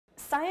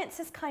Science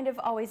has kind of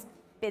always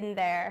been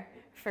there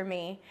for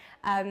me.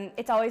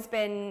 It's always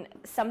been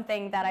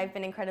something that I've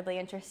been incredibly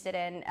interested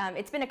in.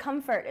 It's been a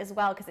comfort as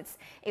well, because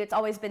it's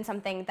always been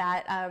something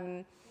that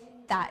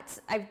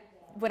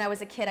when I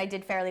was a kid, I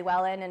did fairly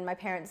well in, and my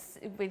parents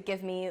would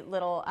give me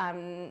little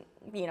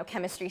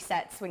chemistry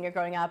sets when you're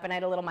growing up, and I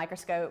had a little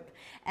microscope,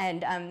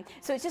 and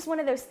so it's just one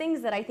of those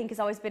things that I think has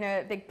always been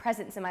a big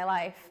presence in my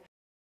life.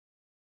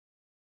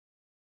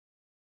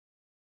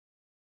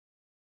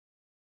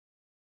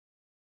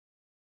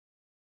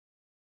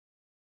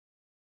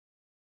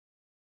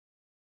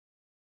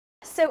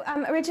 So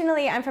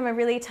originally I'm from a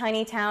really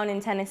tiny town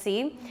in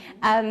Tennessee,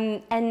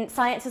 and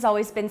science has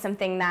always been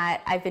something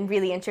that I've been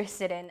really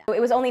interested in. It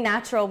was only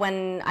natural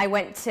when I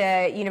went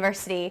to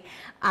university.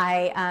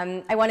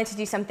 I wanted to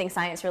do something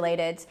science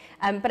related,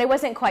 but I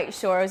wasn't quite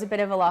sure. I was a bit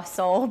of a lost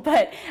soul,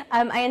 but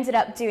I ended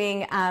up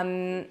doing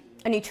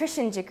a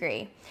nutrition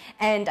degree,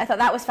 and I thought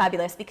that was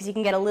fabulous because you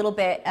can get a little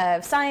bit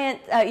of science,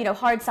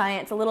 hard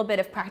science, a little bit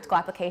of practical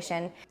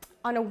application.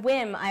 On a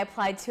whim, I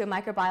applied to a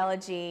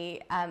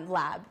microbiology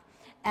lab.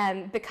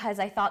 Because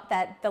I thought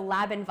that the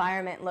lab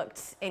environment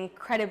looked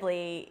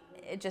incredibly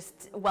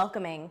just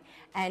welcoming,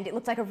 and it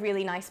looked like a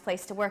really nice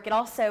place to work. It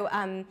also,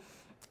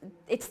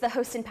 it's the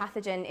host and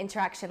pathogen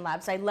interaction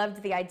lab, so I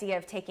loved the idea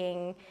of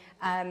taking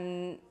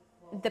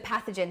the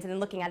pathogens and then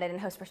looking at it in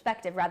host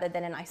perspective rather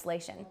than in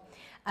isolation.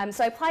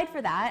 So I applied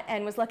for that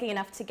and was lucky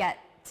enough to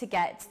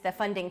get the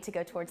funding to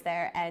go towards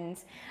there, and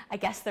I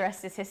guess the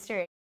rest is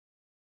history.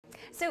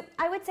 So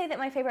I would say that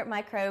my favorite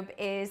microbe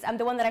is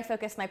the one that I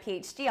focused my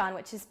PhD on,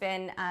 which has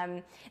been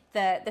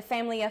the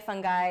family of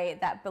fungi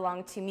that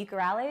belong to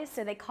mucorales.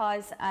 So they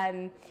cause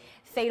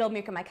fatal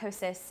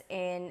mucormycosis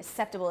in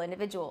susceptible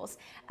individuals.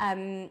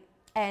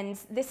 And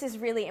this is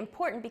really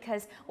important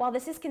because while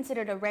this is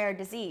considered a rare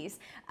disease,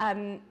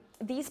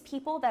 these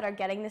people that are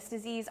getting this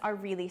disease are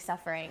really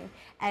suffering.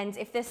 And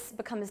if this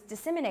becomes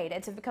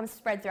disseminated, so it becomes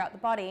spread throughout the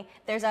body,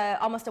 there's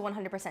almost a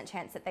 100%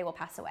 chance that they will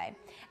pass away.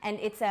 And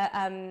it's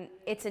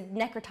a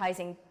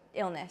necrotizing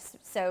illness.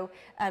 So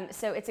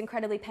it's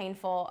incredibly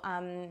painful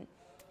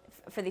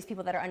for these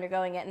people that are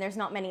undergoing it, and there's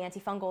not many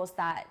antifungals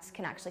that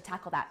can actually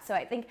tackle that. So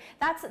I think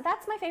that's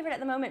my favorite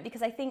at the moment,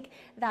 because I think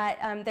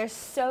that there's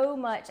so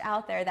much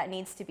out there that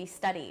needs to be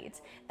studied,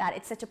 that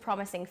it's such a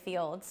promising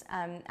field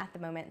at the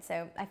moment.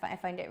 So I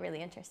find it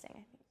really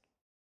interesting.